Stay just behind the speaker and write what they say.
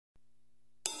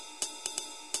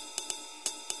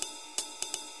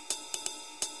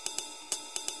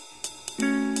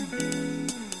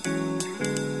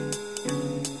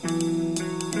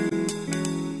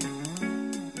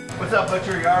What's up,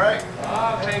 Butcher? You alright?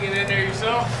 I'm hanging in there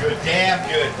yourself. Good, damn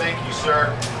good. Thank you,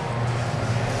 sir.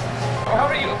 Oh,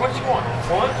 how do you, what you want?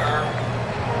 One or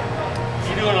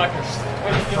you doing like a,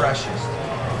 what you doing? Freshest.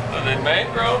 The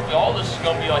mangrove, all this is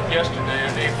going to be like yesterday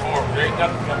or the day before. There ain't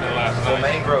nothing coming in last The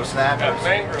night. mangrove snappers. Yeah,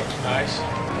 mangrove's nice.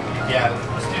 Yeah,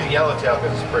 let's do the yellowtail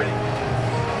because it's pretty.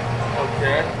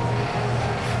 Okay.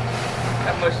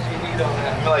 How much do you need on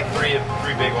that? I'm like three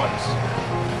big ones.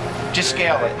 Just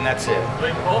scale it and that's it.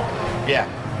 Big full? Yeah,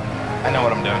 I know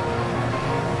what I'm doing.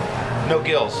 No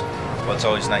gills. Well, it's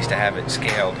always nice to have it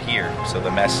scaled here, so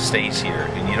the mess stays here.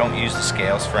 And you don't use the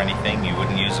scales for anything. You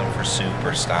wouldn't use them for soup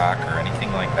or stock or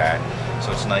anything like that.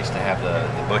 So it's nice to have the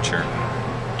butcher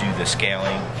do the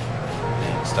scaling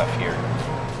and stuff here.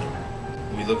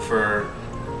 We look for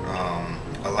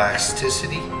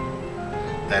elasticity,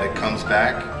 that it comes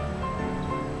back.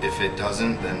 If it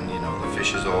doesn't, then you know the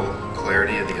fish is old.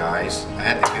 Clarity of the eyes. I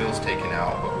had the gills taken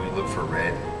out, but we look for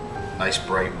red. Nice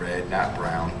bright red, not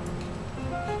brown.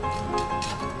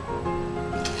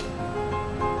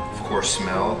 Of course,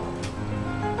 smell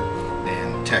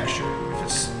and texture. If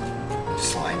it's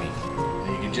slimy,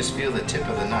 and you can just feel the tip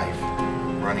of the knife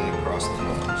running across the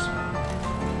bones.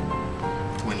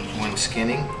 When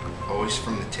skinning, always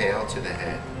from the tail to the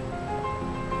head.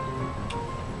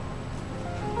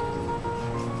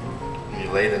 And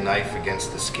you lay the knife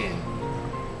against the skin,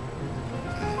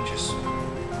 and then just you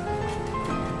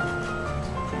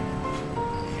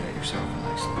got yourself a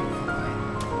nice little fillet.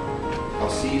 I'll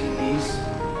season these.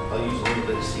 I'll use a little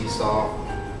bit of sea salt.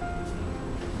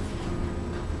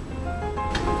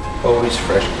 Always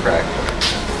fresh cracked butter.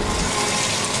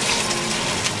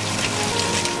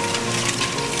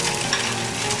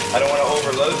 I don't want to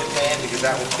overload the pan because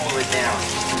that will cool it down.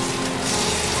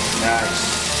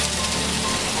 Nice.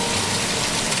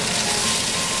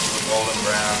 Golden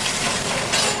brown.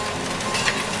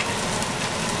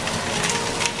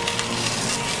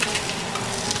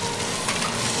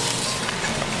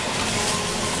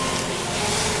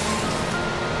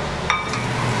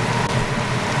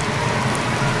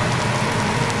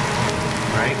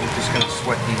 Alright, we're just going to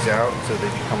sweat these out so they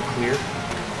become clear.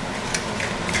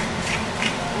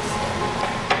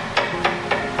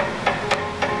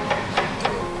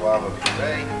 Guava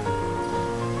puree,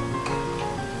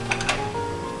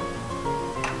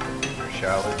 our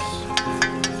shallots,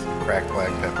 cracked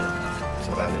black pepper. That's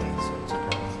about it. So it's